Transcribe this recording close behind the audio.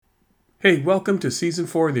Hey, welcome to Season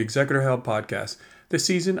 4 of the Executor Help Podcast. This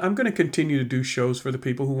season, I'm going to continue to do shows for the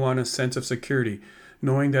people who want a sense of security,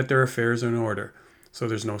 knowing that their affairs are in order. So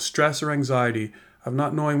there's no stress or anxiety of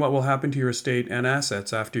not knowing what will happen to your estate and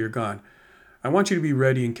assets after you're gone. I want you to be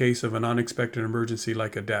ready in case of an unexpected emergency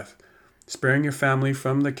like a death, sparing your family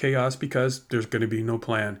from the chaos because there's going to be no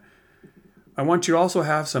plan. I want you to also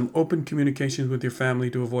have some open communications with your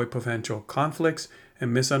family to avoid potential conflicts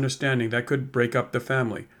and misunderstanding that could break up the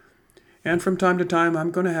family. And from time to time,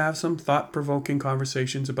 I'm going to have some thought-provoking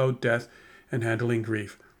conversations about death and handling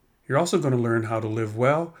grief. You're also going to learn how to live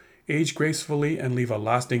well, age gracefully, and leave a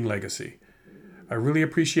lasting legacy. I really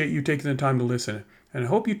appreciate you taking the time to listen, and I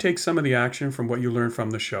hope you take some of the action from what you learned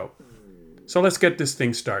from the show. So let's get this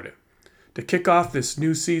thing started. To kick off this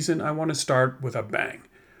new season, I want to start with a bang.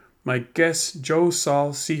 My guest,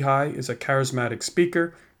 Saul-Sehy, is a charismatic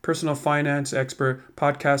speaker, personal finance expert,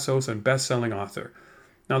 podcast host, and best-selling author.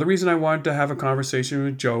 Now, the reason I wanted to have a conversation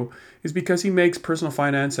with Joe is because he makes personal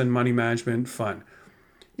finance and money management fun.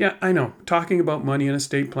 Yeah, I know, talking about money and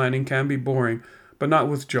estate planning can be boring, but not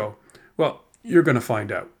with Joe. Well, you're going to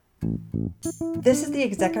find out. This is the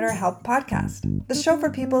Executor Help Podcast, the show for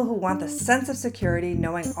people who want the sense of security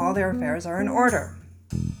knowing all their affairs are in order.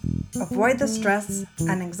 Avoid the stress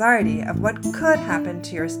and anxiety of what could happen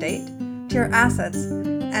to your estate, to your assets,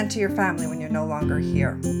 and to your family when you're no longer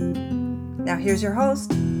here. Now here's your host,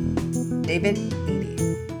 David Eady.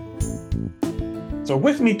 So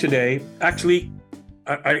with me today, actually,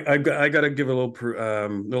 I got to give a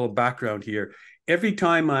little background here. Every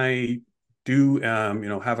time I do,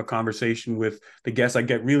 have a conversation with the guests, I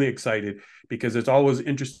get really excited because it's always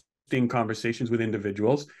interesting conversations with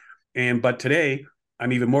individuals. But today,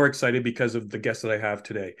 I'm even more excited because of the guest that I have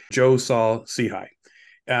today, Joe Saul-Sehy.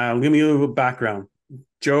 Give me a little background.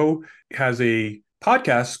 Joe has a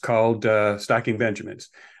podcast called Stacking Benjamins.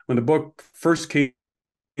 When the book first came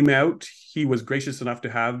out, he was gracious enough to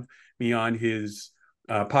have me on his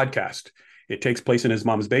podcast. It takes place in his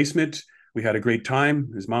mom's basement. We had a great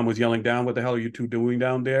time. His mom was yelling down, "What the hell are you two doing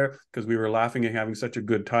down there?" Because we were laughing and having such a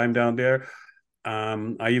good time down there.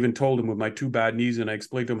 I even told him with my two bad knees, and I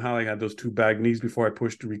explained to him how I had those two bad knees before I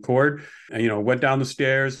pushed record. And, went down the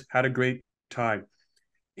stairs, had a great time.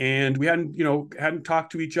 And we hadn't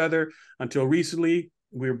talked to each other until recently.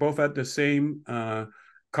 We were both at the same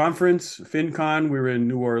conference, FinCon. We were in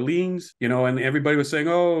New Orleans, and everybody was saying,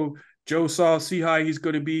 "Oh, Joe Saul-Sehy, he's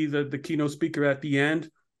going to be the keynote speaker at the end."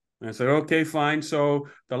 And I said, "Okay, fine." So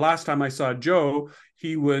the last time I saw Joe,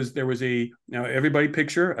 there was now everybody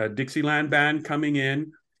picture a Dixieland band coming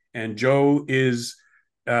in, and Joe is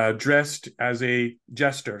dressed as a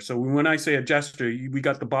jester. So when I say a jester, we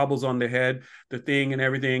got the baubles on the head, the thing and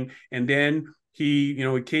everything. And then he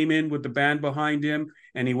came in with the band behind him,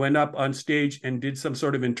 and he went up on stage and did some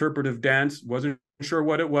sort of interpretive dance. Wasn't sure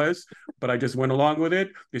what it was, but I just went along with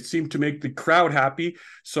it. It seemed to make the crowd happy.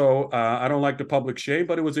 So I don't like the public shame,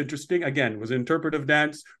 but it was interesting. Again, it was interpretive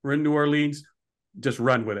dance. We're in New Orleans. Just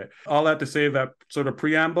run with it. All that to say that sort of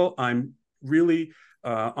preamble, I'm really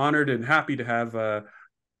honored and happy to have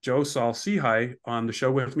Joe Saul-Sehy on the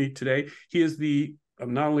show with me today. He is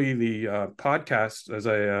not only the podcast as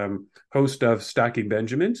a host of Stacking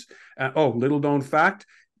Benjamins. Little known fact.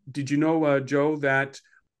 Did you know, Joe, that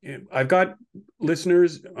I've got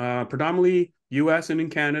listeners predominantly US and in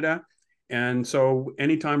Canada. And so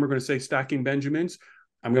anytime we're going to say Stacking Benjamins,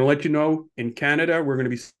 I'm going to let you know in Canada, we're going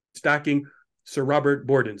to be stacking Sir Robert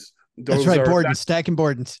Borden's. That's right, Bordens, stacking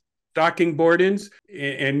Bordens. Stocking Borden's.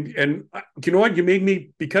 And you know what? You made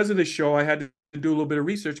me, because of this show, I had to do a little bit of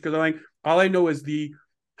research because all I know is the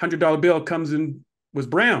 $100 bill was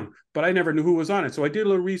brown, but I never knew who was on it. So I did a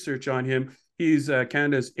little research on him. He's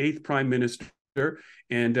Canada's 8th Prime Minister.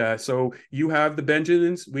 And so you have the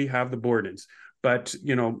Benjamins, we have the Bordens. But,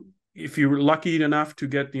 if you're lucky enough to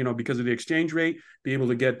get, because of the exchange rate, be able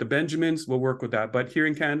to get the Benjamins, we'll work with that. But here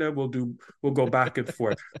in Canada, we'll go back and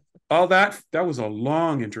forth. All that was a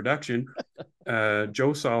long introduction.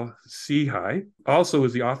 Joe Saul-Sehy also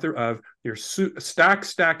is the author of your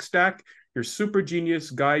Stack, Your Super Genius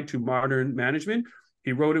Guide to Modern Management.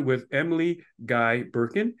 He wrote it with Emily Guy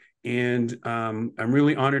Birkin, and I'm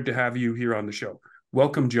really honored to have you here on the show.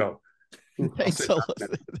 Welcome, Joe.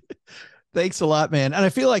 Thanks a lot, man. And I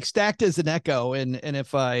feel like stacked is an echo. And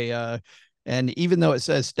if and even though it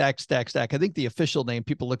says stack, I think the official name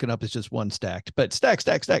people looking up is just one stacked, but stack.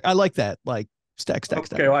 I like that. Like stack.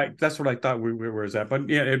 Okay, well, that's what I thought we were at, but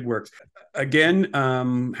yeah, it works. Again,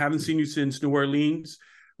 haven't seen you since New Orleans.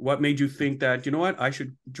 What made you think that, you know what, I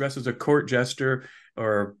should dress as a court jester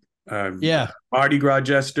or Mardi Gras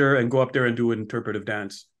jester and go up there and do an interpretive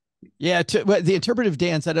dance? Yeah, but the interpretive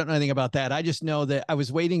dance, I don't know anything about that. I just know that I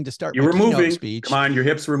was waiting to start You my were keynote moving. Come speech. on, your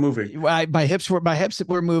hips were moving. My hips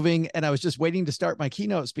were moving, and I was just waiting to start my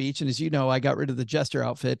keynote speech. And as you know, I got rid of the jester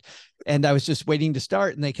outfit, and I was just waiting to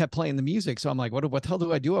start, and they kept playing the music. So I'm like, what the hell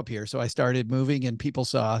do I do up here? So I started moving, and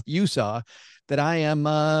you saw that I am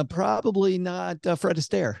probably not Fred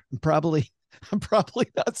Astaire. I'm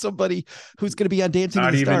probably not somebody who's going to be on Dancing with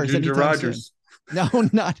Not the even Stars Ginger anytime soon. Rogers. No,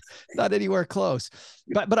 not anywhere close.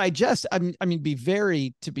 But I mean,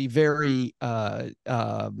 to be very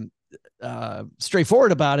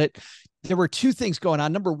straightforward about it. There were two things going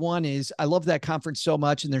on. Number one is I love that conference so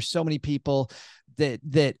much, and there's so many people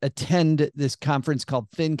that attend this conference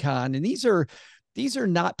called FinCon, and these are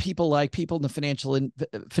not people in the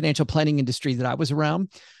financial planning industry that I was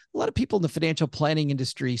around. A lot of people in the financial planning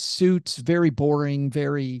industry, suits, very boring,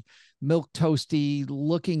 very milk toasty,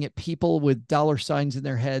 looking at people with dollar signs in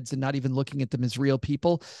their heads and not even looking at them as real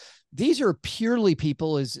people. These are purely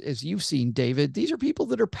people, as you've seen, David. These are people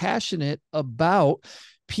that are passionate about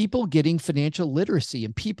people getting financial literacy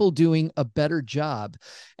and people doing a better job.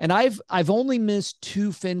 And I've only missed two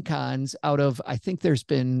FinCons out of, I think there's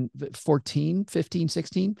been 14, 15,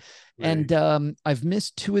 16. Right. And I've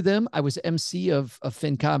missed two of them. I was MC of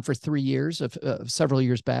FinCon for 3 years, of several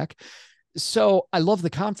years back. So I love the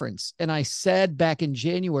conference. And I said back in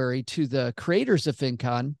January to the creators of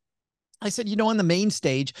FinCon, I said, on the main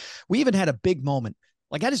stage, we even had a big moment.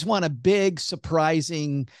 Like, I just want a big,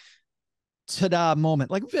 surprising, ta-da moment.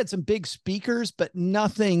 Like, we've had some big speakers, but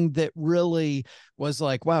nothing that really was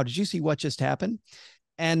like, wow, did you see what just happened?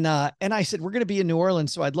 And I said, we're going to be in New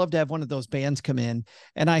Orleans, so I'd love to have one of those bands come in.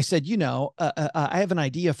 And I said, I have an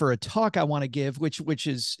idea for a talk I want to give, which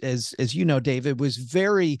is, as you know, David, was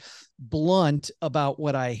very blunt about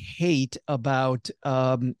what I hate about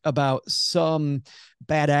some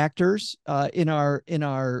bad actors in our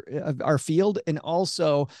field, and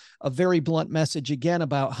also a very blunt message again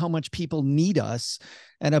about how much people need us,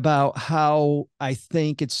 and about how I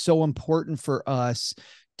think it's so important for us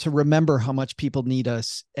to remember how much people need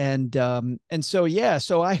us. And so, yeah,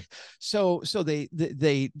 so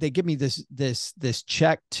they give me this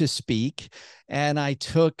check to speak, and I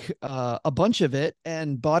took a bunch of it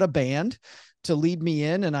and bought a band to lead me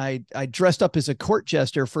in. And I dressed up as a court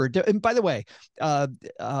jester and by the way,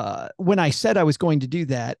 when I said I was going to do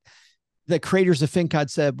that, the creators of FinCon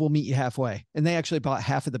said, we'll meet you halfway. And they actually bought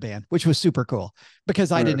half of the band, which was super cool,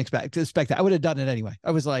 because I didn't expect that. I would have done it anyway.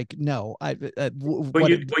 I was like, no,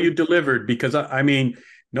 you delivered, because I mean,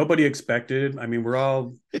 nobody expected. I mean, we're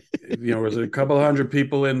all, there was a couple of hundred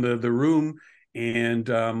people in the room, and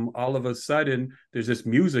all of a sudden there's this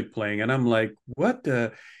music playing, and I'm like, what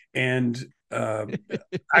the? And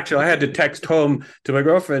actually, I had to text home to my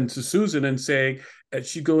girlfriend, to Susan, and saying,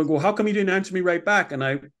 she's going, well, how come you didn't answer me right back? And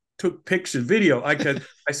I took pictures, video. I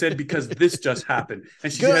said, because this just happened.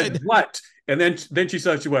 And she said, what? And then she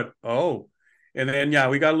said, she went, oh. And then, yeah,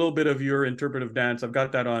 we got a little bit of your interpretive dance. I've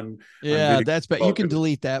got that on. Yeah, on that's, but you can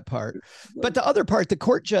delete that part. But the other part, the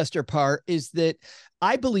court jester part, is that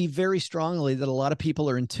I believe very strongly that a lot of people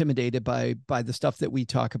are intimidated by the stuff that we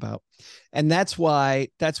talk about. And that's why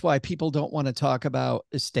people don't want to talk about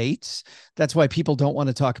estates. That's why people don't want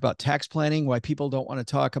to talk about tax planning, why people don't want to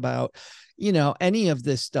talk about, any of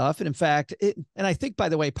this stuff. And in fact, and I think, by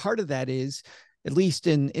the way, part of that is, at least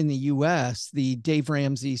in the US, the Dave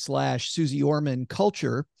Ramsey / Susie Orman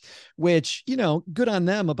culture, which, good on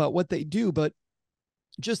them about what they do, but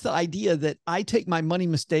just the idea that I take my money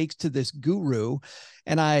mistakes to this guru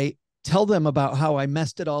and I tell them about how I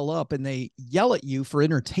messed it all up, and they yell at you for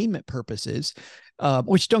entertainment purposes,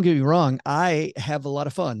 which, don't get me wrong, I have a lot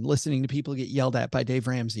of fun listening to people get yelled at by Dave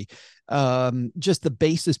Ramsey. Just the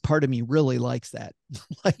bassist part of me really likes that.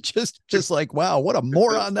 Like, just like, wow, what a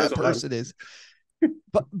moron that person is.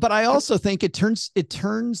 But I also think it turns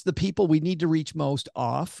the people we need to reach most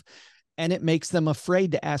off, and it makes them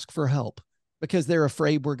afraid to ask for help, because they're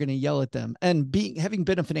afraid we're going to yell at them. And having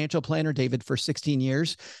been a financial planner, David, for 16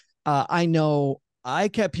 years, I know I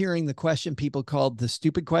kept hearing the question people called the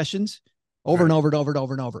stupid questions over and over and over and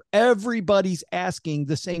over and over. Everybody's asking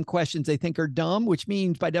the same questions they think are dumb, which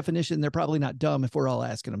means by definition, they're probably not dumb if we're all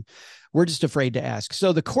asking them. We're just afraid to ask.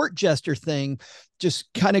 So the court jester thing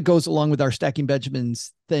just kind of goes along with our Stacking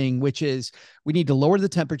Benjamins thing, which is we need to lower the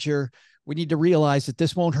temperature. We need to realize that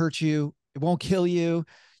this won't hurt you. It won't kill you.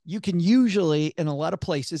 You can usually, in a lot of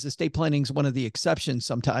places, estate planning is one of the exceptions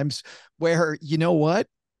sometimes, where, you know what?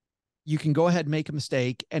 You can go ahead and make a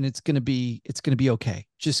mistake, and it's going to be okay.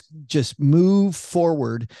 Just move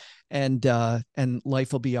forward, and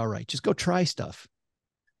life will be all right. Just go try stuff.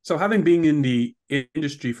 So having been in the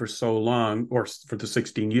industry for so long, or for the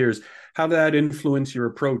 16 years, how did that influence your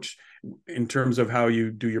approach in terms of how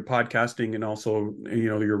you do your podcasting and also,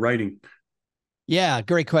 your writing? Yeah,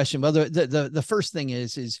 great question. Well, the first thing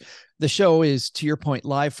is the show is, to your point,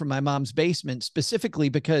 live from my mom's basement, specifically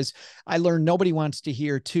because I learned nobody wants to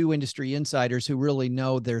hear two industry insiders who really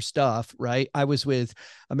know their stuff, right? I was with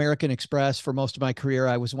American Express for most of my career.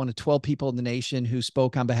 I was one of 12 people in the nation who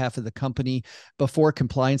spoke on behalf of the company before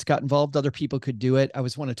compliance got involved. Other people could do it. I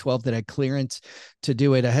was one of 12 that had clearance to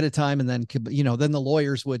do it ahead of time. And then, then the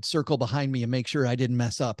lawyers would circle behind me and make sure I didn't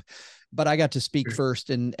mess up, but I got to speak first,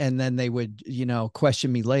 and then they would,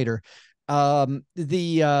 question me later. So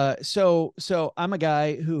I'm a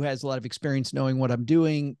guy who has a lot of experience knowing what I'm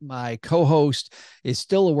doing. My co-host is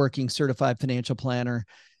still a working certified financial planner,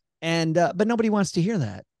 and but nobody wants to hear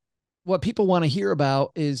that. What people want to hear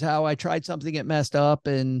about is how I tried something, it messed up,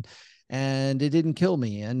 and it didn't kill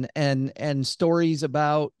me, and stories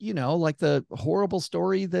about, like the horrible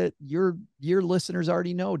story that your listeners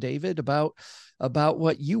already know, David, about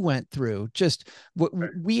what you went through. Just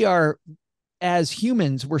we are, as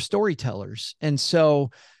humans, we're storytellers. And so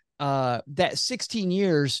that 16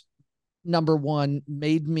 years, number one,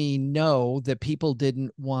 made me know that people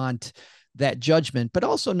didn't want that judgment. But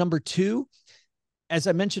also, number two, as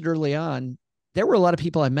I mentioned early on, there were a lot of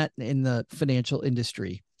people I met in the financial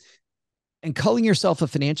industry. And calling yourself a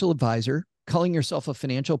financial advisor, calling yourself a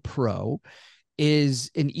financial pro is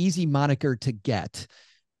an easy moniker to get.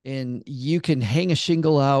 And you can hang a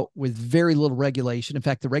shingle out with very little regulation. In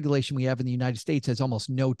fact, the regulation we have in the United States has almost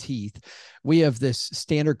no teeth. We have this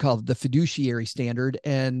standard called the fiduciary standard,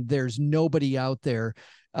 and there's nobody out there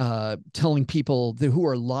telling people who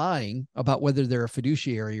are lying about whether they're a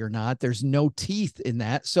fiduciary or not. There's no teeth in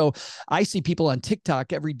that. So I see people on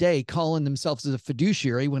TikTok every day calling themselves a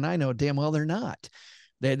fiduciary when I know damn well they're not.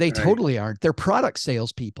 They right. Totally aren't. They're product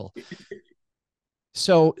salespeople.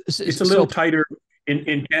 So it's a little tighter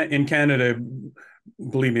in Canada.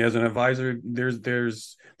 Believe me, as an advisor,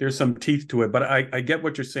 there's some teeth to it. But I get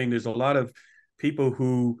what you're saying. There's a lot of people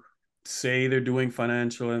who say they're doing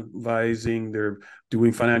financial advising, they're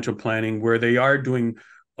doing financial planning, where they are doing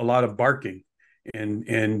a lot of barking,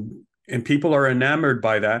 and people are enamored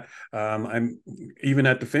by that. I'm even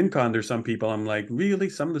at the FinCon, there's some people I'm like, really,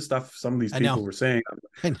 some of the stuff some of these people were saying,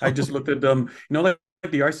 I just looked at them, like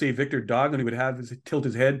the RCA Victor dog, and he would tilt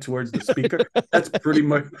his head towards the speaker. That's pretty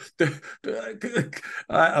much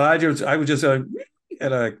I was just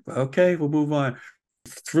okay, we'll move on.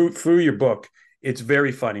 Through your book, it's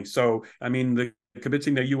very funny. So I mean, the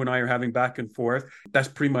convincing that you and I are having back and forth, that's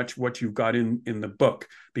pretty much what you've got in the book,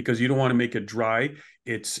 because you don't want to make it dry.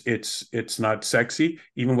 It's not sexy.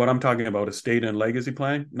 Even what I'm talking about, estate and legacy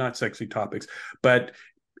planning, not sexy topics, but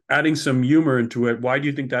adding some humor into it. Why do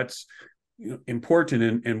you think that's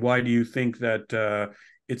important, and why do you think that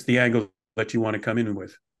it's the angle that you want to come in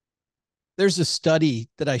with? There's a study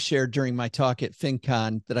that I shared during my talk at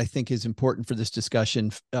FinCon that I think is important for this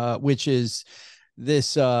discussion, which is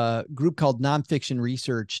this group called Nonfiction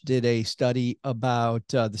Research did a study about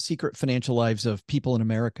the secret financial lives of people in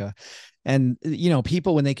America. And,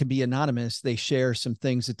 people, when they can be anonymous, they share some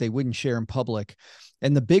things that they wouldn't share in public.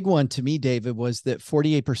 And the big one to me, David, was that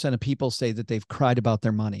 48% of people say that they've cried about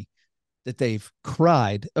their money.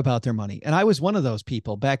 And I was one of those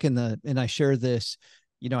people back and I share this,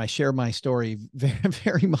 I share my story very,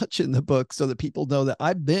 very much in the book so that people know that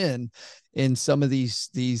I've been in some of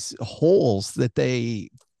these holes that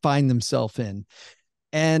they find themselves in.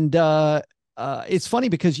 And it's funny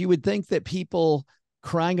because you would think that people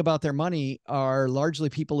crying about their money are largely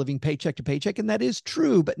people living paycheck to paycheck. And that is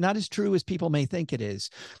true, but not as true as people may think it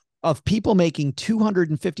is. Of people making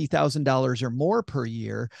 $250,000 or more per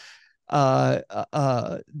year,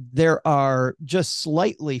 there are just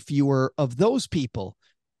slightly fewer of those people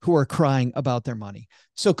who are crying about their money.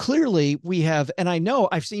 So clearly we have, and I know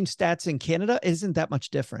I've seen stats in Canada, isn't that much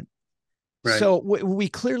different. Right. So we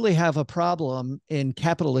clearly have a problem in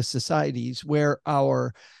capitalist societies where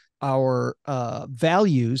our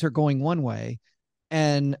values are going one way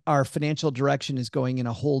and our financial direction is going in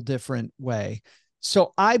a whole different way.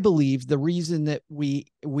 So I believe the reason that we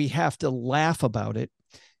have to laugh about it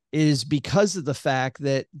is because of the fact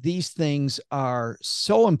that these things are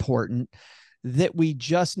so important that we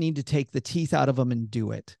just need to take the teeth out of them and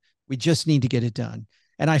do it. We just need to get it done.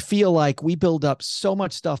 And I feel like we build up so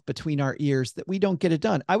much stuff between our ears that we don't get it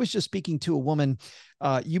done. I was just speaking to a woman.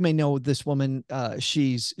 You may know this woman.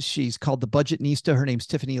 She's called the Budgetnista. Her name's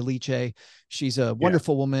Tiffany Aliche. She's a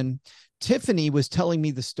wonderful woman. Tiffany was telling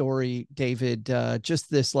me the story, David,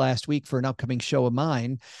 just this last week for an upcoming show of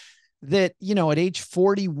mine, that, you know, at age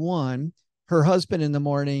 41, her husband in the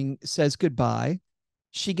morning says goodbye.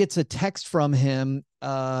 She gets a text from him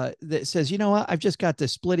that says, you know what, I've just got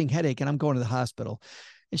this splitting headache and I'm going to the hospital.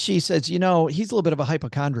 And she says, you know, he's a little bit of a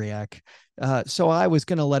hypochondriac. So I was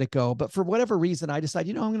going to let it go. But for whatever reason, I decided,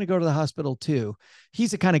 you know, I'm going to go to the hospital too.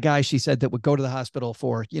 He's the kind of guy, she said, that would go to the hospital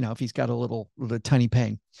for, you know, if he's got a little tiny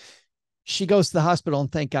pain. She goes to the hospital,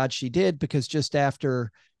 and thank God she did, because just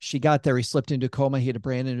after she got there, he slipped into a coma. He had a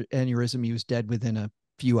brain aneurysm. He was dead within a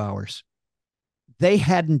few hours. They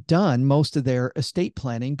hadn't done most of their estate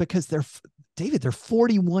planning because they're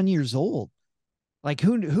 41 years old. Like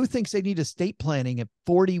who thinks they need estate planning at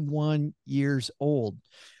 41 years old?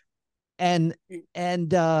 And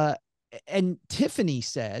Tiffany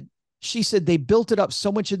said, she said they built it up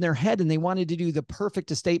so much in their head and they wanted to do the perfect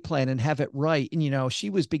estate plan and have it right. And, you know, she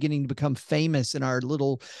was beginning to become famous in our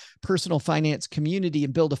little personal finance community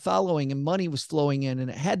and build a following, and money was flowing in and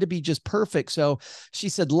it had to be just perfect. So she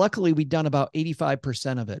said, luckily we'd done about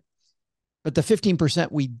 85% of it, but the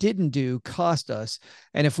 15% we didn't do cost us.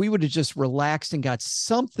 And if we would have just relaxed and got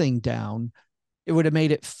something down, it would have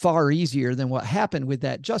made it far easier than what happened with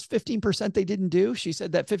that just 15% they didn't do. She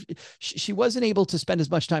said that she wasn't able to spend as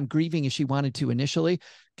much time grieving as she wanted to initially,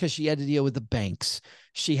 because she had to deal with the banks.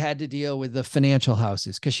 She had to deal with the financial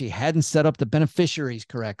houses because she hadn't set up the beneficiaries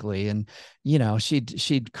correctly. And, you know,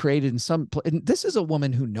 she'd created and this is a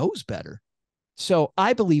woman who knows better. So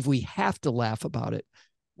I believe we have to laugh about it.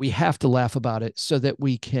 We have to laugh about it so that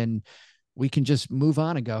we can just move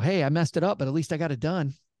on and go, hey, I messed it up, but at least I got it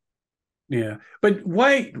done. Yeah. But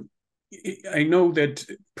why? I know that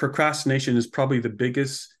procrastination is probably the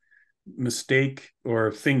biggest mistake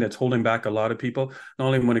or thing that's holding back a lot of people, not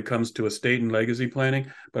only when it comes to estate and legacy planning,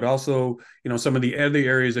 but also, you know, some of the other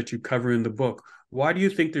areas that you cover in the book. Why do you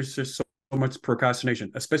think there's just so much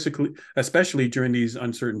procrastination, especially during these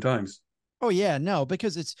uncertain times? Oh yeah, no,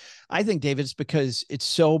 because I think, David, it's because it's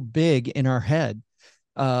so big in our head,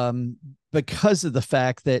 because of the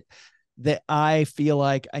fact that I feel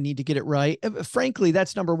like I need to get it right. Frankly,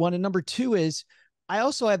 that's number one. And number two is I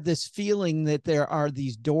also have this feeling that there are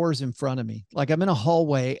these doors in front of me. Like I'm in a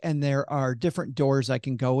hallway and there are different doors I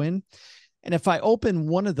can go in. And if I open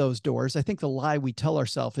one of those doors, I think the lie we tell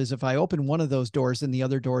ourselves is if I open one of those doors, then the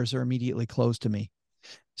other doors are immediately closed to me.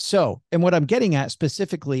 So, and what I'm getting at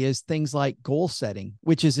specifically is things like goal setting,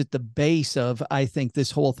 which is at the base of, I think, this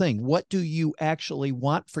whole thing. What do you actually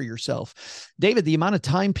want for yourself? David, the amount of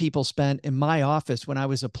time people spent in my office when I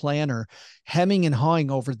was a planner, hemming and hawing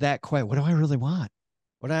over that question, what do I really want?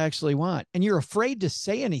 What do I actually want? And you're afraid to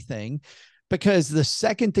say anything because the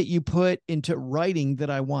second that you put into writing that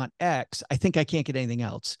I want X, I think I can't get anything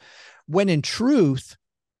else. When in truth,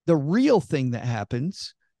 the real thing that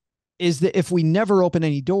happens is that if we never open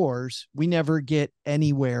any doors, we never get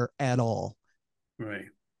anywhere at all. Right.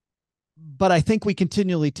 But I think we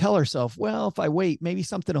continually tell ourselves, well, if I wait, maybe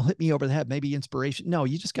something will hit me over the head, maybe inspiration. No,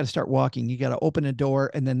 you just got to start walking. You got to open a door,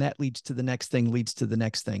 and then that leads to the next thing, leads to the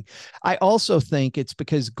next thing. I also think it's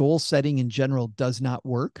because goal setting in general does not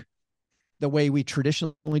work the way we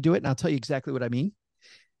traditionally do it. And I'll tell you exactly what I mean.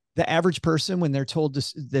 The average person, when they're told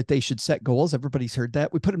that they should set goals, everybody's heard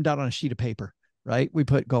that. We put them down on a sheet of paper. Right? We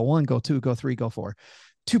put goal 1, goal 2, goal 3, goal 4.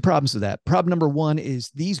 Two problems with that. Problem number one is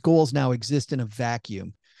these goals now exist in a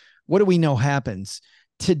vacuum. What do we know happens?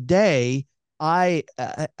 Today, I'm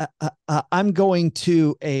going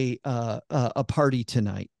to a party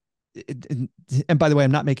tonight. And by the way,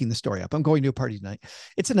 I'm not making the story up. I'm going to a party tonight.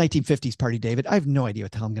 It's a 1950s party, David. I have no idea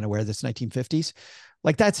what the hell I'm going to wear this 1950s.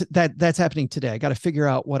 Like that's happening today. I got to figure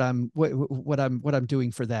out what I'm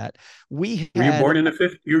doing for that. Were you born in the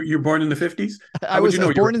 50s? You're born in the 50s? I was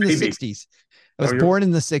born in the 60s. I was born in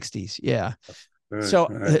the 60s. Yeah. Right, so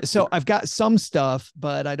right. so I've got some stuff,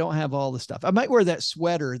 but I don't have all the stuff. I might wear that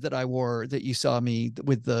sweater that I wore that you saw me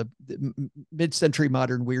with, the mid-century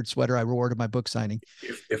modern weird sweater I wore to my book signing.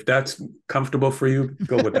 If that's comfortable for you,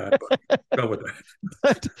 go with that. Go with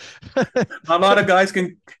that. A lot of guys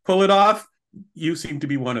can pull it off. You seem to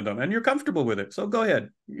be one of them, and you're comfortable with it. So go ahead.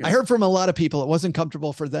 I heard from a lot of people it wasn't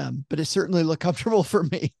comfortable for them, but it certainly looked comfortable for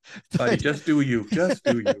me. Buddy, just do you. Just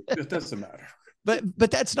do you. It doesn't matter. But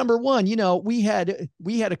that's number one. You know, we had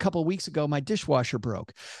a couple of weeks ago, my dishwasher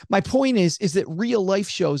broke. My point is that real life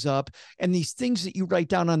shows up, and these things that you write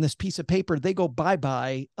down on this piece of paper, they go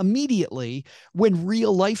bye-bye immediately when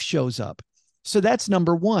real life shows up. So that's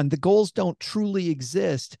number one. The goals don't truly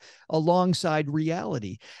exist alongside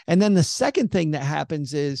reality. And then the second thing that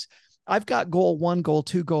happens is I've got goal 1, goal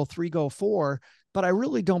 2, goal 3, goal 4, but I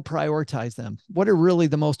really don't prioritize them. What are really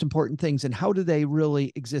the most important things and how do they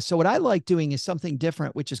really exist? So what I like doing is something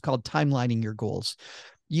different, which is called timelining your goals.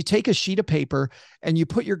 You take a sheet of paper and you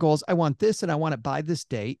put your goals. I want this and I want it by this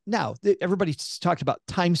date. Now, everybody's talked about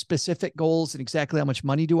time specific goals and exactly how much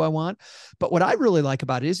money do I want. But what I really like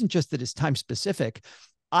about it isn't just that it's time specific.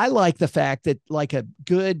 I like the fact that, like a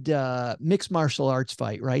good mixed martial arts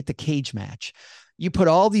fight, right? The cage match. You put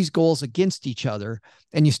all these goals against each other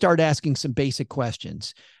and you start asking some basic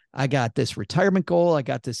questions. I got this retirement goal. I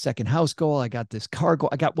got this second house goal. I got this car goal.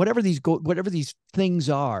 I got whatever these things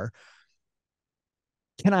are.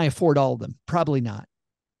 Can I afford all of them? Probably not.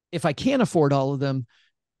 If I can't afford all of them,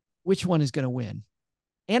 which one is going to win?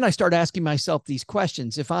 And I start asking myself these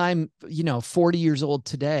questions. If I'm, 40 years old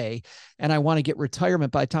today and I want to get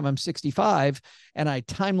retirement by the time I'm 65 and I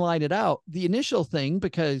timeline it out, the initial thing,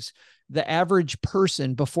 because the average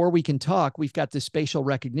person, before we can talk, we've got this spatial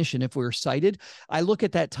recognition. If we're sighted, I look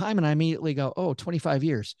at that time and I immediately go, oh, 25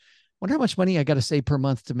 years. Wonder how much money I got to save per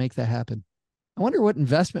month to make that happen. I wonder what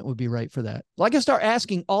investment would be right for that. Well, I can start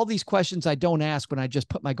asking all these questions I don't ask when I just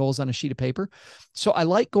put my goals on a sheet of paper. So I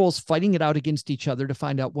like goals fighting it out against each other to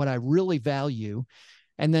find out what I really value.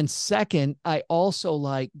 And then second, I also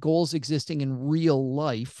like goals existing in real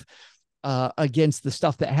life against the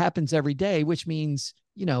stuff that happens every day, which means,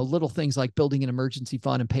 little things like building an emergency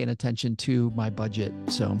fund and paying attention to my budget.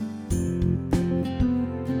 So.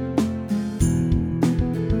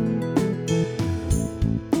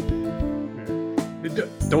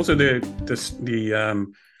 Those are the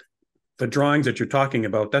drawings that you're talking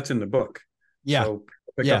about. That's in the book. Yeah. So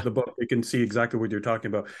pick up the book. You can see exactly what you're talking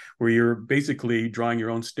about, where you're basically drawing your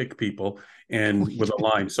own stick people and with a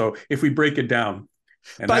line. So if we break it down.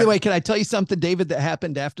 By the way, can I tell you something, David, that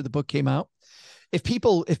happened after the book came out? If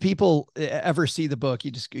people ever see the book,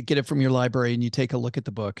 you just get it from your library and you take a look at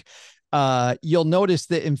the book. You'll notice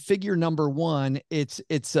that in figure number 1,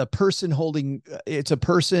 it's a person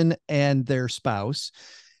and their spouse.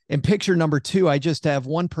 In picture number 2, I just have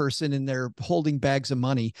one person and they're holding bags of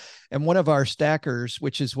money. And one of our stackers,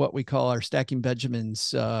 which is what we call our Stacking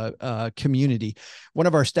Benjamins community, one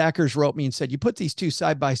of our stackers wrote me and said, you put these two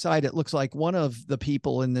side by side, it looks like one of the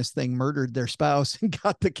people in this thing murdered their spouse and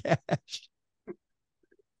got the cash.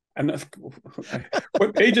 And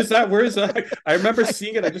what page is that? Where is that? I remember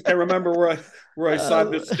seeing it. I just can't remember where I saw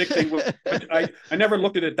this stick thing. I never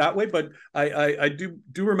looked at it that way, but I do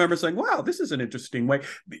remember saying, "Wow, this is an interesting way."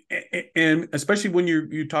 And especially when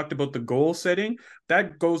you talked about the goal setting,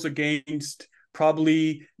 that goes against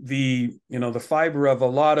probably the fiber of a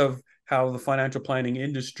lot of how the financial planning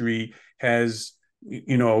industry has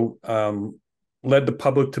led the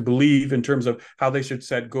public to believe in terms of how they should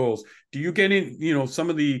set goals. Do you get in, some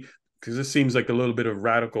of the, because this seems like a little bit of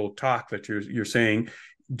radical talk that you're saying,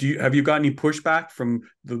 have you got any pushback from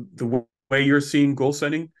the way you're seeing goal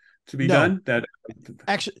setting to be done? That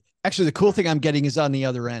actually, the cool thing I'm getting is on the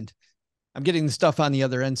other end. I'm getting the stuff on the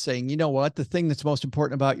other end saying, you know what, the thing that's most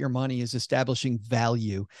important about your money is establishing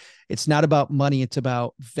value. It's not about money. It's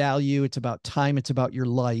about value. It's about time. It's about your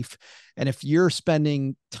life. And if you're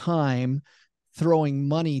spending time throwing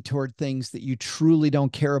money toward things that you truly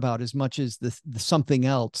don't care about as much as the something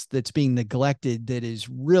else that's being neglected that is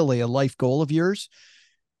really a life goal of yours,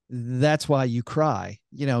 that's why you cry,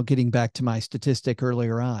 getting back to my statistic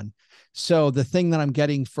earlier on. So the thing that I'm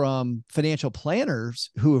getting from financial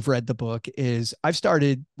planners who have read the book is I've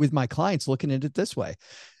started with my clients looking at it this way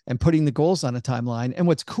and putting the goals on a timeline. And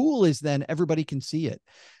what's cool is then everybody can see it.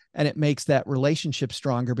 And it makes that relationship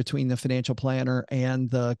stronger between the financial planner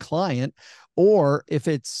and the client. Or if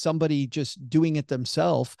it's somebody just doing it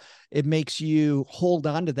themselves, it makes you hold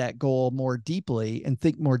on to that goal more deeply and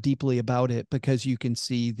think more deeply about it because you can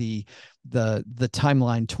see the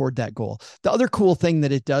timeline toward that goal. The other cool thing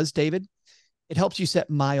that it does, David, it helps you set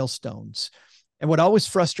milestones. And what always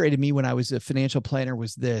frustrated me when I was a financial planner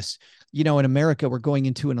was this, in America, we're going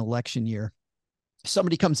into an election year.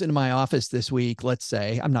 Somebody comes into my office this week, let's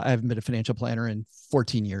say, I haven't been a financial planner in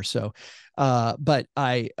 14 years. So, but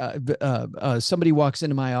somebody walks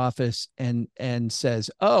into my office and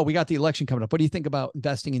says, oh, we got the election coming up. What do you think about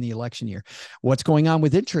investing in the election year? What's going on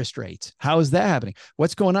with interest rates? How is that happening?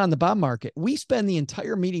 What's going on in the bond market? We spend the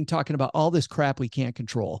entire meeting talking about all this crap we can't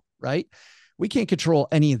control, right? We can't control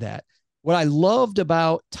any of that. What I loved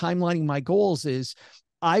about timelining my goals is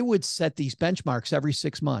I would set these benchmarks every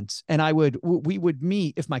 6 months and we would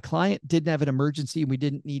meet. If my client didn't have an emergency and we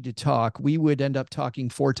didn't need to talk, we would end up talking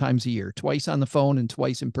 4 times a year, twice on the phone and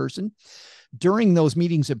twice in person. During those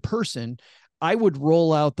meetings in person, I would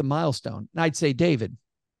roll out the milestone. And I'd say, David,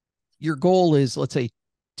 your goal is, let's say,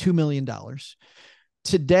 $2 million.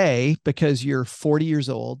 Today, because you're 40 years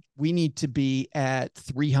old, we need to be at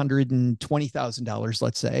 $320,000,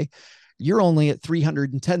 let's say. You're only at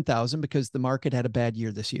 310,000 because the market had a bad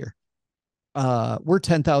year this year. We're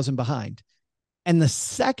 10,000 behind. And the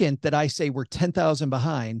second that I say we're 10,000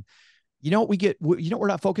 behind, you know what we get, you know what we're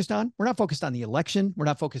not focused on? We're not focused on the election. We're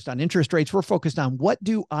not focused on interest rates. We're focused on what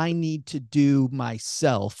do I need to do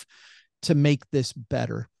myself to make this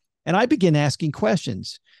better? And I begin asking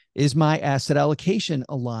questions. Is my asset allocation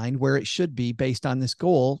aligned where it should be based on this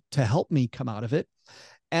goal to help me come out of it?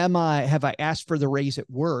 Have I asked for the raise at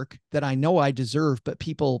work that I know I deserve, but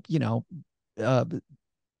people,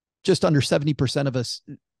 just under 70% of us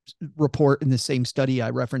report in the same study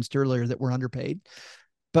I referenced earlier that we're underpaid,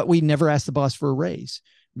 but we never ask the boss for a raise.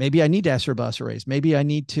 Maybe I need to ask for a boss a raise. Maybe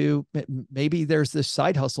there's this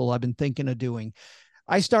side hustle I've been thinking of doing.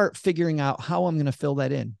 I start figuring out how I'm going to fill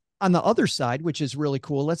that in. On the other side, which is really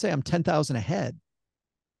cool, let's say I'm 10,000 ahead.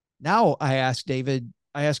 Now I ask you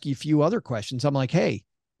a few other questions. I'm like, hey,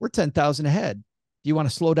 we're 10,000 ahead. Do you want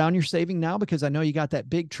to slow down your saving now? Because I know you got that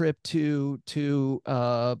big trip to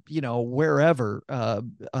wherever,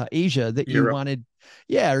 Asia that you wanted.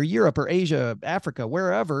 Yeah. Or Europe or Asia, Africa,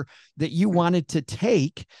 wherever that you wanted to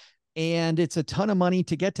take. And it's a ton of money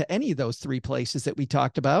to get to any of those three places that we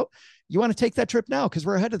talked about. You want to take that trip now because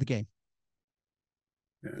we're ahead of the game.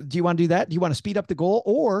 Yeah. Do you want to do that? Do you want to speed up the goal?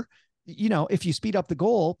 Or, if you speed up the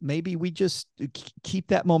goal, maybe we just keep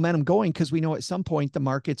that momentum going because we know at some point the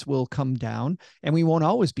markets will come down and we won't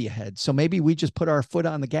always be ahead. So maybe we just put our foot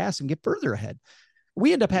on the gas and get further ahead.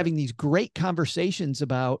 We end up having these great conversations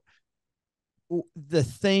about the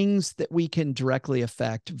things that we can directly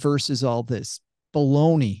affect versus all this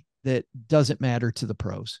baloney that doesn't matter to the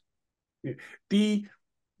pros. But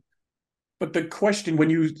the question when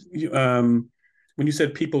you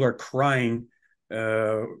said people are crying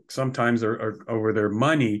sometimes are over their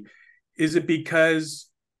money, is it because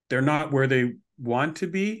they're not where they want to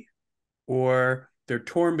be, or they're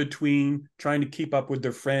torn between trying to keep up with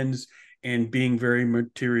their friends and being very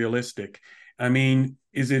materialistic? I mean,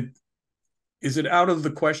 is it out of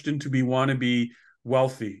the question to want to be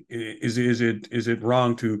wealthy? Is it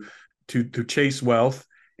wrong to chase wealth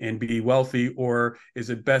and be wealthy, or is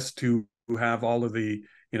it best to have all of the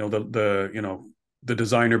the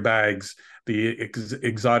designer bags, the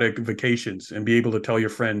exotic vacations, and be able to tell your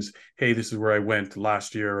friends, hey, this is where I went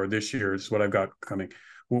last year, or this year, this is what I've got coming?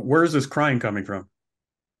 Where's this crying coming from?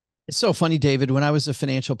 It's so funny, David, when I was a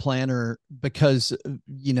financial planner, because,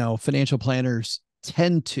 financial planners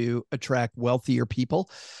tend to attract wealthier people,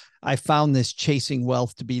 I found this chasing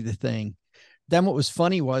wealth to be the thing. Then what was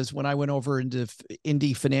funny was when I went over into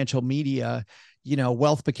indie financial media,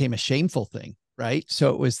 wealth became a shameful thing. Right.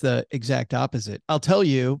 So it was the exact opposite. I'll tell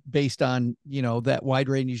you, based on, that wide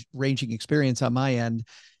ranging experience on my end,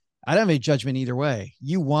 I don't have any judgment either way.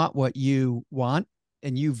 You want what you want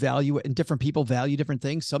and you value it, and different people value different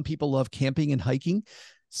things. Some people love camping and hiking.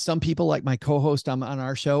 Some people, like my co-host on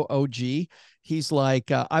our show, OG, he's like,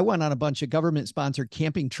 I went on a bunch of government sponsored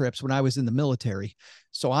camping trips when I was in the military,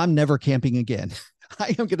 so I'm never camping again.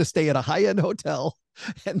 I am going to stay at a high-end hotel.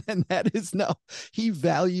 And then he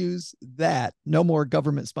values that. No more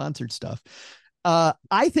government sponsored stuff.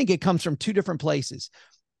 I think it comes from two different places.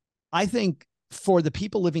 I think for the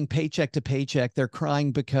people living paycheck to paycheck, they're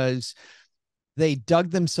crying because they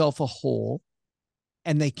dug themselves a hole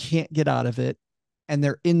and they can't get out of it. And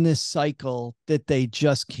they're in this cycle that they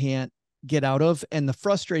just can't get out of. And the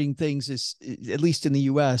frustrating things is, at least in the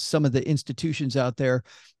US, some of the institutions out there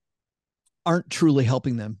aren't truly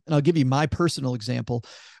helping them. And I'll give you my personal example.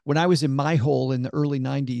 When I was in my hole in the early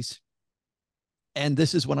 90s, and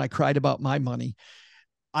this is when I cried about my money,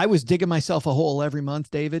 I was digging myself a hole every month,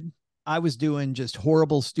 David. I was doing just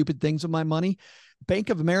horrible, stupid things with my money. Bank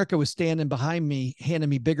of America was standing behind me, handing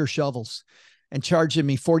me bigger shovels and charging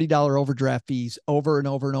me $40 overdraft fees over and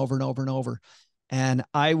over and over and over and over. And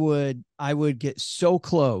I would get so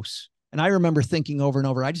close. And I remember thinking over and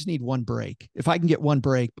over, I just need one break. If I can get one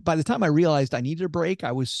break. But by the time I realized I needed a break,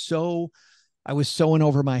 I was so in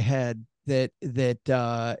over my head that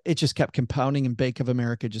it just kept compounding, and Bank of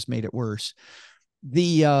America just made it worse.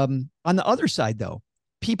 On the other side, though,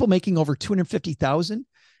 people making over 250,000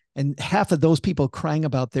 and half of those people crying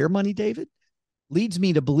about their money, David, leads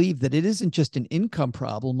me to believe that it isn't just an income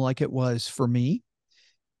problem like it was for me.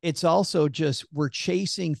 It's also just we're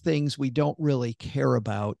chasing things we don't really care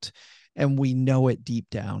about, and we know it deep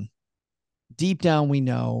down. Deep down, we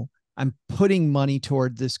know I'm putting money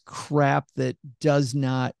toward this crap that does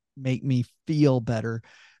not make me feel better.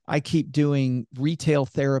 I keep doing retail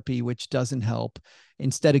therapy, which doesn't help,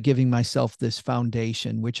 instead of giving myself this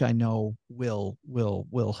foundation, which I know will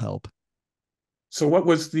help. So what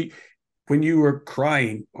was when you were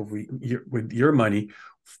crying over with your money,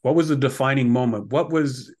 what was the defining moment?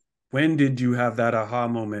 When did you have that aha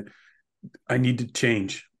moment? I need to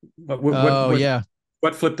change. Oh yeah.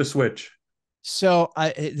 What flipped the switch? So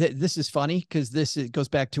this is funny because it goes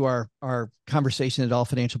back to our conversation that all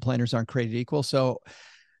financial planners aren't created equal. So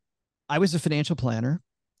I was a financial planner.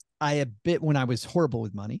 When I was horrible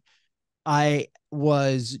with money. I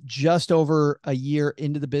was just over a year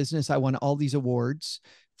into the business. I won all these awards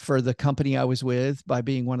for the company I was with by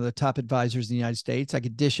being one of the top advisors in the United States. I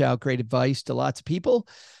could dish out great advice to lots of people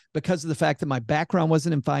because of the fact that my background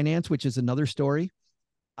wasn't in finance, which is another story.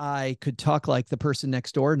 I could talk like the person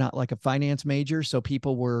next door, not like a finance major. So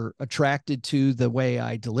people were attracted to the way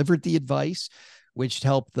I delivered the advice, which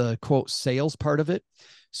helped the quote sales part of it.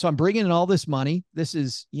 So I'm bringing in all this money. This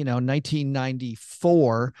is,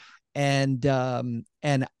 1994. And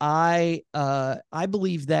I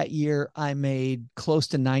believe that year I made close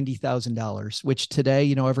to $90,000, which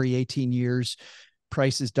today, every 18 years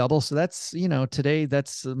prices double. So that's, today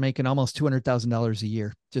that's making almost $200,000 a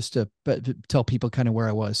year, just to tell people kind of where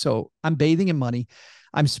I was. So I'm bathing in money.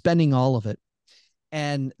 I'm spending all of it.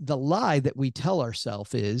 And the lie that we tell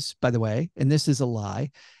ourselves is, by the way, and this is a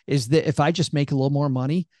lie, is that if I just make a little more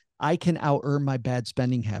money, I can out earn my bad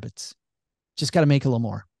spending habits. Just got to make a little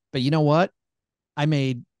more. But you know what? I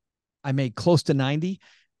made close to 90.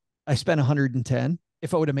 I spent 110.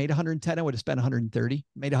 If I would have made 110, I would have spent 130.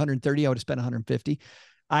 Made 130, I would have spent 150.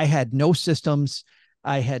 I had no systems.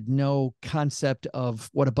 I had no concept of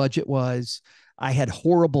what a budget was. I had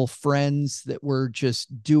horrible friends that were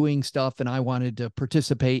just doing stuff and I wanted to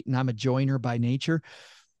participate, and I'm a joiner by nature.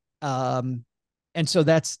 And so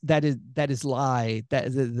that is lie.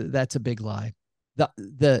 That's a big lie.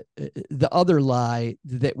 The other lie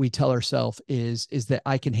that we tell ourselves is that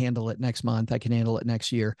I can handle it next month. I can handle it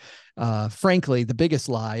next year. Frankly, the biggest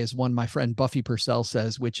lie is one my friend Buffy Purcell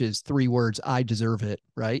says, which is 3 words: I deserve it.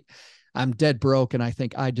 Right? I'm dead broke and I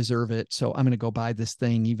think I deserve it. So I'm going to go buy this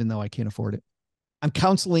thing, even though I can't afford it. I'm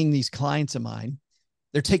counseling these clients of mine.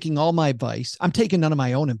 They're taking all my advice. I'm taking none of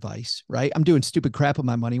my own advice, right? I'm doing stupid crap with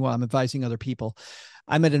my money while I'm advising other people.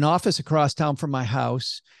 I'm at an office across town from my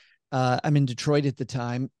house. I'm in Detroit at the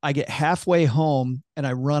time. I get halfway home and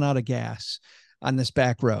I run out of gas on this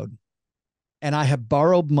back road. And I have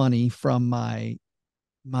borrowed money from my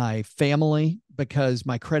family because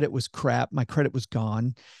my credit was crap. My credit was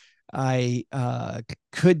gone. I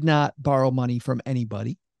could not borrow money from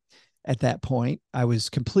anybody at that point. I was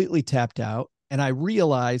completely tapped out. And I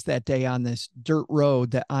realized that day on this dirt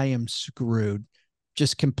road that I am screwed,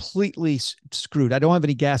 just completely screwed. I don't have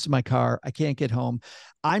any gas in my car. I can't get home.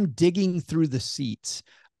 I'm digging through the seats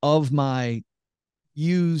of my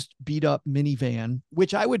used beat up minivan,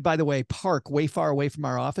 which I would, by the way, park way far away from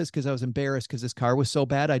our office because I was embarrassed because this car was so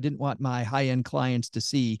bad. I didn't want my high-end clients to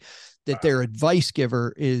see that their advice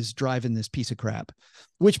giver is driving this piece of crap,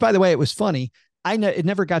 which, by the way, it was funny. It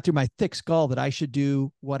never got through my thick skull that I should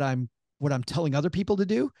do what I'm telling other people to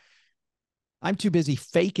do. I'm too busy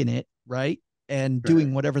faking it, right? And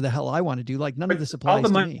doing whatever the hell I want to do. Like none of this applies to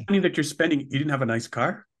me. Money that you're spending, you didn't have a nice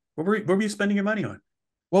car. What were you spending your money on?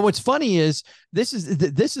 Well, what's funny is this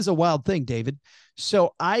is a wild thing, David.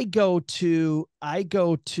 So I go to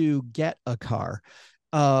get a car,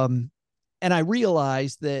 and I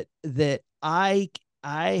realize that I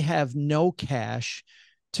have no cash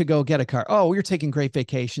to go get a car. Oh, we were taking great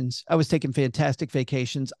vacations. I was taking fantastic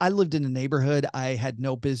vacations. I lived in a neighborhood I had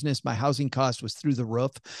no business. My housing cost was through the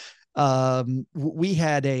roof. We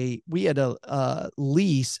had a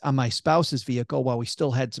lease on my spouse's vehicle while we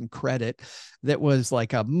still had some credit that was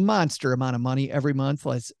like a monster amount of money every month.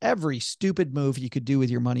 Like every stupid move you could do with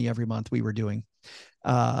your money every month we were doing.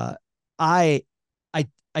 I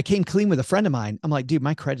came clean with a friend of mine. I'm like, dude,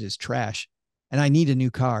 my credit is trash and I need a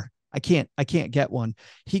new car. I can't get one.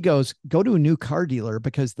 He goes, go to a new car dealer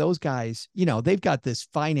because those guys, they've got this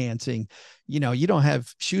financing, you don't have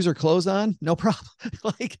shoes or clothes on. No problem.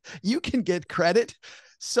 Like you can get credit.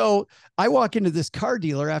 So I walk into this car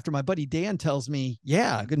dealer after my buddy Dan tells me,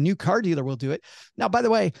 yeah, a new car dealer will do it. Now, by the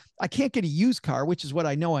way, I can't get a used car, which is what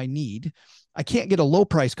I know I need. I can't get a low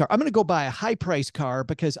price car. I'm going to go buy a high price car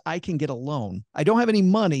because I can get a loan. I don't have any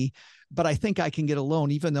money, but I think I can get a loan,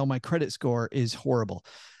 even though my credit score is horrible.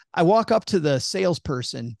 I walk up to the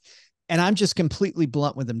salesperson and I'm just completely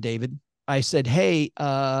blunt with him, David. I said, hey,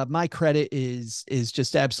 my credit is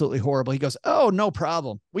just absolutely horrible. He goes, oh, no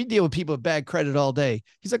problem. We deal with people with bad credit all day.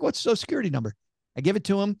 He's like, what's the social security number? I give it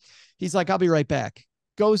to him. He's like, I'll be right back.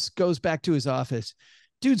 Goes back to his office.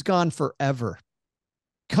 Dude's gone forever.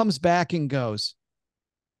 Comes back and goes,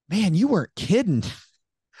 man, you weren't kidding.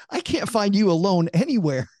 I can't find you a loan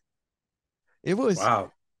anywhere. It was,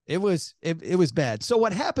 wow. It was bad. So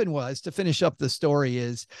what happened was, to finish up the story,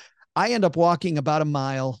 is I end up walking about a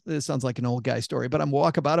mile. This sounds like an old guy story, but I'm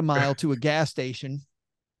walk about a mile to a gas station.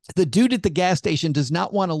 The dude at the gas station does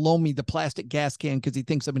not want to loan me the plastic gas can because he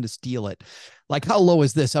thinks I'm going to steal it. Like, how low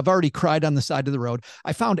is this? I've already cried on the side of the road.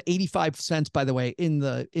 I found 85 cents, by the way, in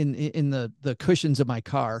the cushions of my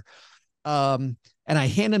car. And I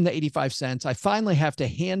hand him the 85 cents. I finally have to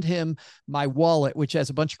hand him my wallet, which has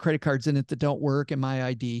a bunch of credit cards in it that don't work, and my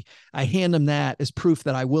ID. I hand him that as proof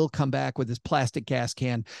that I will come back with this plastic gas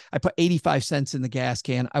can. I put 85 cents in the gas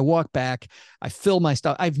can. I walk back. I fill my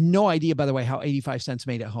stuff. I have no idea, by the way, how 85 cents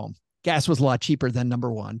made it home. Gas was a lot cheaper than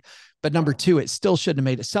number one, but number two, it still shouldn't have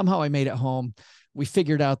made it. Somehow I made it home. We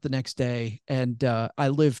figured out the next day, and I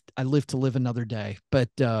lived to live another day.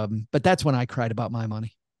 But that's when I cried about my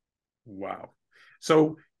money. Wow.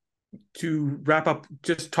 So to wrap up,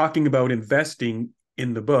 just talking about investing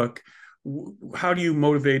in the book, how do you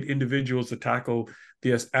motivate individuals to tackle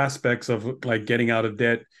the aspects of like getting out of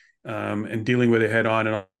debt and dealing with it head on,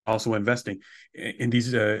 and also investing in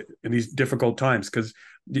these difficult times? Because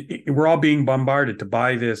we're all being bombarded to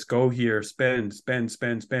buy this, go here, spend.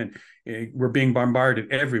 We're being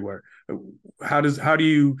bombarded everywhere. How do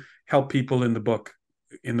you help people in the book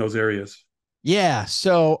in those areas? Yeah.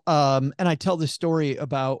 So, and I tell this story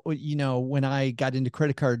about, when I got into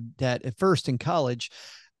credit card debt at first in college,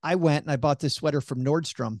 I went and I bought this sweater from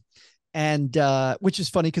Nordstrom, and which is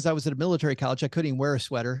funny because I was at a military college. I couldn't even wear a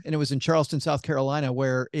sweater, and it was in Charleston, South Carolina,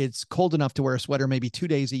 where it's cold enough to wear a sweater maybe 2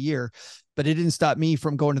 days a year. But it didn't stop me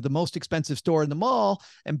from going to the most expensive store in the mall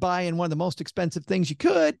and buying one of the most expensive things you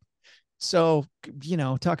could. So,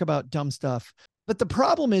 talk about dumb stuff. But the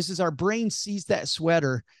problem is our brain sees that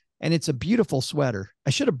sweater, and it's a beautiful sweater.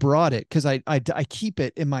 I should have brought it because I keep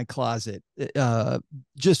it in my closet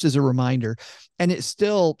just as a reminder. And it's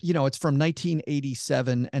still, it's from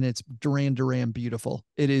 1987, and it's Duran Duran beautiful.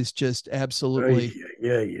 It is just absolutely.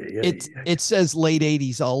 Yeah. It says late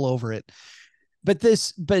 80s all over it. But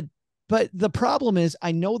the problem is,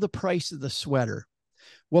 I know the price of the sweater.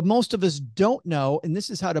 What most of us don't know, and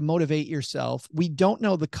this is how to motivate yourself, we don't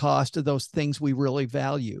know the cost of those things we really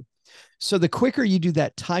value. So the quicker you do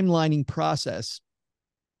that timelining process,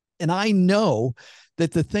 and I know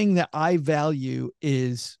that the thing that I value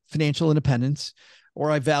is financial independence,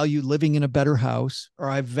 or I value living in a better house, or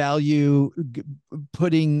I value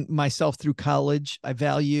putting myself through college. I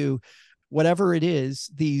value whatever it is,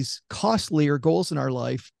 these costlier goals in our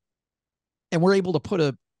life. And we're able to put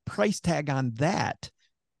a price tag on that.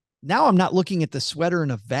 Now I'm not looking at the sweater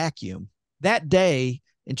in a vacuum. That day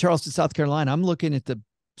in Charleston, South Carolina, I'm looking at the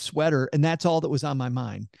sweater, and that's all that was on my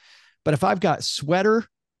mind. But if I've got sweater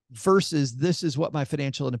versus this is what my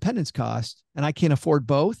financial independence costs, and I can't afford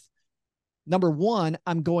both, number one,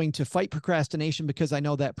 I'm going to fight procrastination because I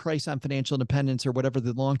know that price on financial independence, or whatever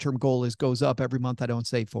the long-term goal is, goes up every month. I don't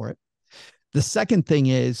save for it. The second thing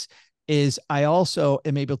is I also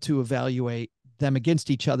am able to evaluate them against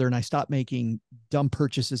each other, and I stop making dumb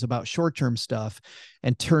purchases about short-term stuff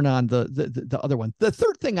and turn on the other one. The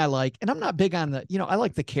third thing I like, and I'm not big on I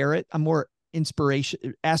like the carrot. I'm more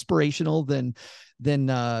aspirational than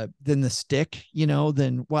the stick,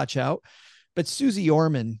 than watch out. But Susie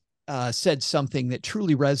Orman said something that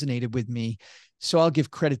truly resonated with me. So I'll give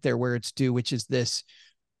credit there where it's due, which is this: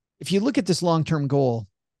 if you look at this long-term goal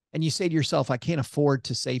and you say to yourself, I can't afford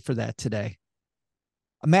to save for that today.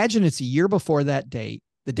 Imagine it's a year before that date,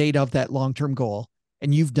 the date of that long-term goal,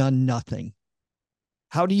 and you've done nothing.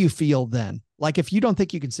 How do you feel then? Like, if you don't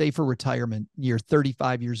think you can save for retirement, you're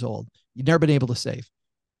 35 years old, you've never been able to save,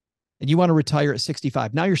 and you want to retire at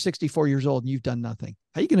 65. Now you're 64 years old and you've done nothing.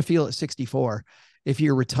 How are you going to feel at 64 if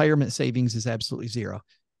your retirement savings is absolutely zero?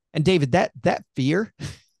 And David, that fear,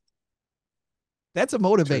 that's a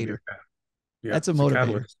motivator. Yeah, that's a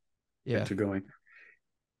motivator. Yeah. To going.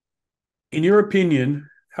 In your opinion,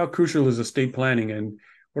 how crucial is estate planning, and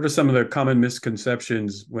what are some of the common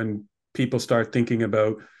misconceptions when people start thinking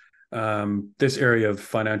about this area of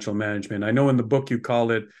financial management? I know in the book you call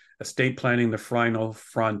it estate planning, the final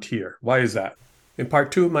frontier. Why is that? In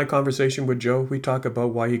part 2 of my conversation with Joe, we talk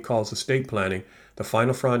about why he calls estate planning the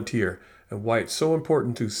final frontier, and why it's so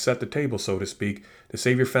important to set the table, so to speak, to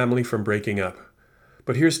save your family from breaking up.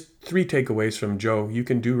 But here's 3 takeaways from Joe you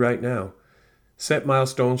can do right now. Set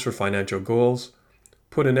milestones for financial goals,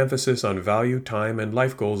 put an emphasis on value, time, and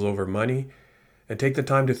life goals over money, and take the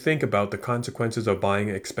time to think about the consequences of buying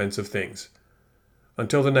expensive things.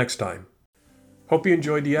 Until the next time. Hope you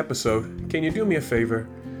enjoyed the episode. Can you do me a favor?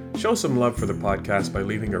 Show some love for the podcast by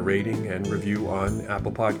leaving a rating and review on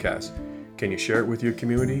Apple Podcasts. Can you share it with your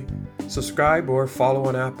community? Subscribe or follow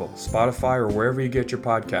on Apple, Spotify, or wherever you get your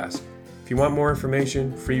podcasts. If you want more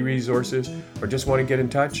information, free resources, or just want to get in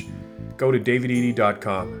touch, go to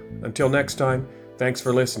davidedey.com. Until next time, thanks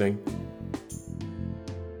for listening.